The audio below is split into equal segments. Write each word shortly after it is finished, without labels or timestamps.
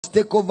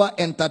take over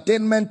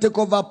entertainment, take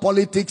over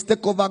politics,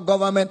 take over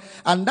government.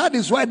 And that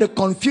is why the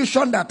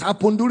confusion that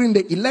happened during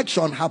the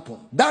election happened.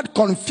 That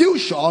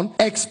confusion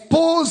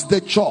exposed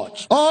the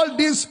church. All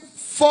these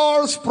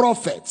false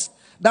prophets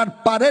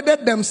that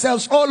paraded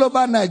themselves all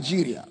over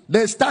Nigeria,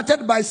 they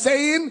started by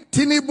saying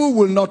Tinubu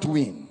will not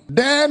win.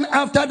 Then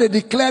after they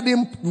declared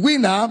him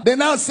winner, they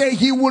now say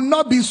he will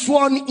not be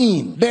sworn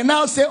in. They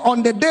now say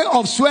on the day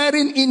of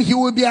swearing in, he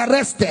will be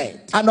arrested.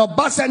 And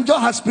Obasanjo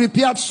has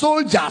prepared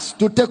soldiers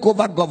to take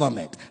over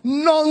government.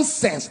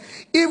 Nonsense.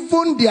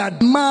 Even their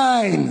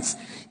minds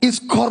is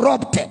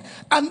corrupted.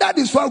 And that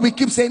is why we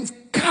keep saying,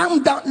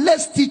 calm down,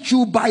 let's teach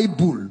you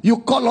Bible. You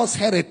call us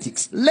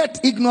heretics.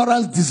 Let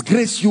ignorance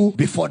disgrace you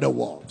before the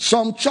world.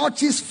 Some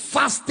churches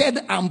fasted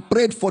and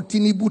prayed for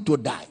Tinubu to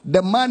die.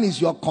 The man is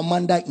your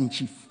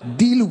commander-in-chief.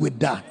 Deal with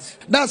that.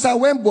 That's how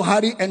when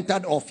Buhari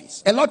entered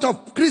office, a lot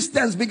of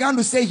Christians began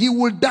to say he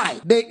will die.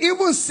 They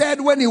even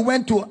said when he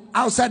went to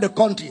outside the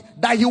country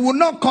that he will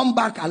not come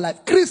back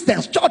alive.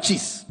 Christians,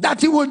 churches, that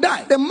he will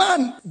die. The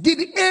man did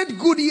 8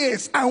 good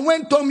years and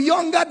went home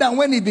younger than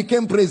when he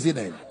became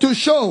president, to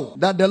show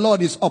that the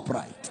Lord is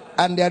upright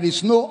and there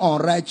is no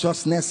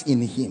unrighteousness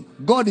in him.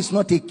 God is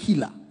not a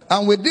killer.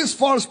 And with these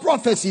false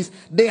prophecies,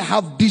 they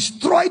have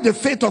destroyed the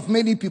faith of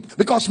many people.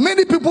 Because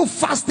many people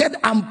fasted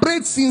and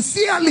prayed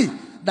sincerely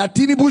that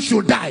Tinubu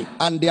should die.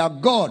 And their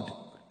God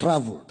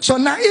traveled. So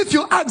now if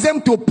you ask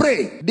them to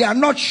pray, they are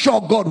not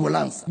sure God will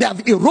answer. They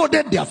have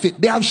eroded their faith.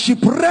 They have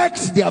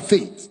shipwrecked their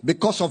faith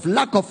because of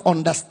lack of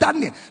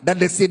understanding that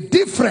there's a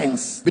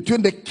difference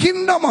between the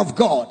kingdom of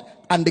God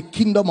and the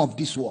kingdom of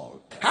this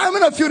world. How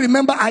many of you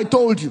remember I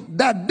told you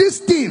that this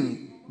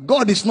thing,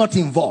 God is not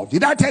involved?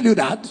 Did I tell you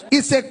that?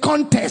 It's a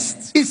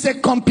contest. It's a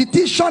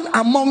competition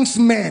amongst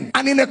men.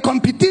 And in a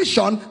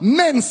competition,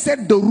 men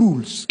set the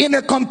rules. In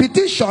a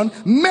competition,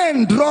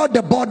 men draw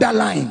the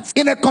borderlines.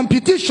 In a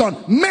competition,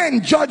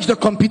 men judge the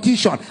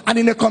competition. And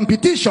in a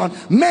competition,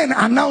 men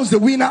announce the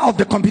winner of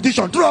the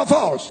competition. True or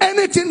false?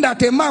 Anything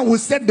that a man will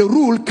set the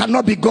rule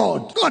cannot be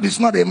God. God is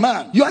not a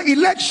man. Your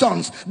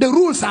elections, the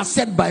rules are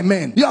set by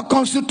men. Your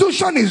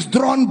constitution is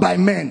drawn by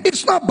men.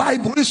 It's not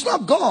Bible. It's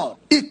not God.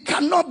 It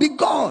cannot be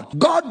God.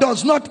 God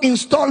does not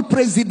install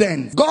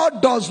presidents.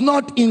 God does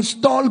not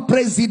install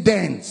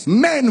presidents.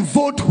 Men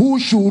vote who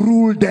should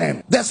rule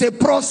them. There's a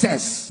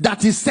process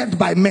that is set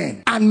by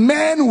men. And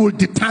men will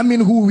determine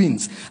who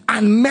wins.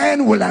 And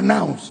men will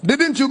announce.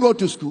 Didn't you go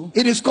to school?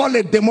 It is called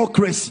a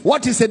democracy.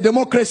 What is a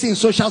democracy in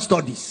social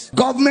studies?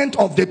 Government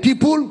of the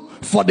people,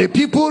 for the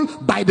people,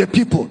 by the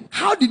people.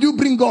 How did you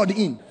bring God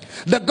in?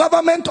 The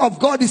government of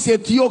God is a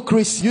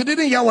theocracy. You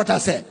didn't hear what I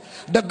said.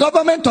 The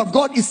government of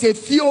God is a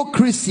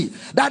theocracy.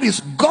 That is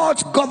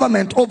God's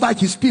government over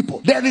his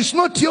people. There is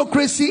no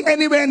theocracy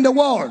anywhere in the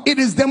world. It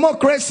is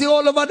democracy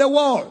all over the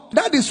world.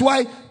 That is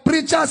why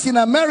preachers in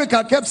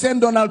America kept saying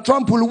Donald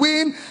Trump will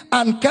win,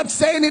 and kept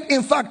saying it.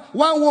 In fact,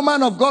 one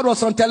woman of God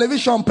was on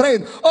television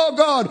praying, oh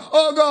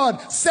God,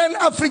 send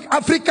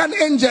African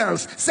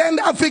angels, send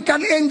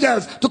African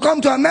angels to come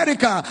to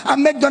America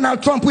and make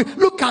Donald Trump win.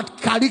 Look at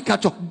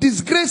caricature,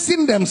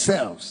 disgracing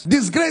themselves,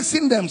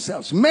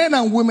 men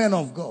and women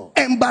of God,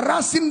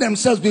 embarrassing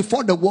themselves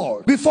before the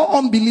world, before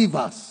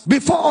unbelievers,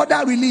 before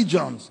other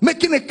religions,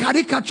 making a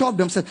caricature of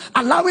themselves,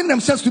 allowing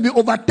themselves to be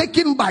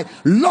overtaken by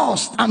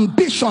lust,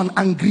 ambition,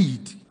 and greed.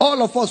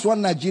 All of us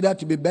want Nigeria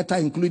to be better,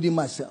 including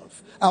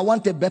myself. I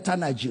want a better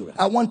Nigeria.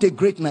 I want a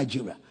great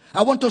Nigeria.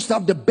 I want us to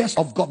have the best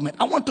of government.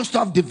 I want us to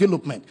have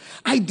development.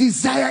 I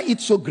desire it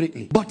so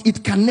greatly. But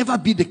it can never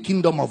be the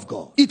kingdom of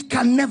God. It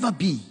can never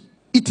be.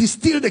 It is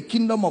still the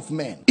kingdom of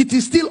men. It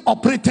is still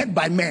operated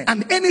by men.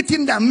 And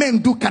anything that men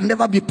do can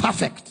never be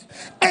perfect.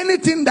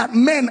 Anything that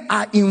men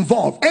are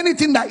involved,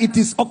 anything that it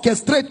is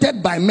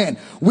orchestrated by men,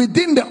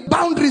 within the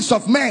boundaries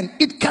of men,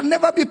 it can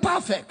never be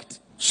perfect.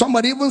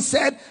 Somebody even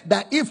said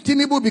that if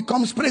Tinubu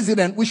becomes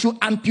president, we should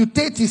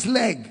amputate his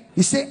leg.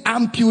 He said,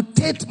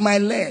 amputate my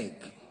leg.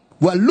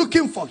 We're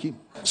looking for him.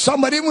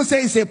 Somebody even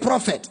said he's a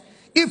prophet.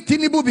 If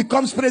Tinubu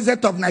becomes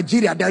president of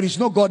Nigeria, there is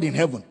no God in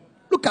heaven.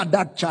 Look at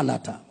that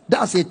charlatan.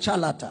 That's a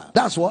charlatan.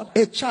 That's what?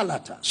 A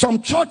charlatan.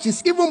 Some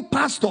churches, even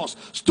pastors,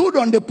 stood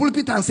on the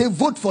pulpit and said,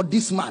 vote for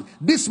this man.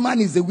 This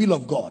man is the will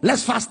of God.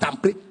 Let's fast and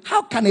pray.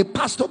 How can a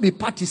pastor be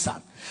partisan?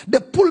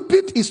 The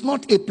pulpit is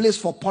not a place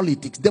for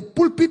politics. The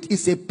pulpit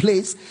is a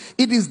place,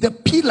 it is the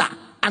pillar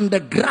and the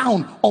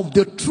ground of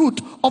the truth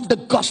of the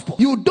gospel.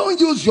 You don't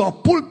use your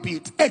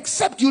pulpit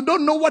except you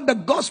don't know what the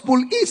gospel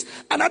is.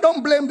 And I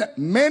don't blame them.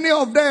 Many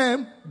of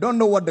them don't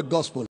know what the gospel is.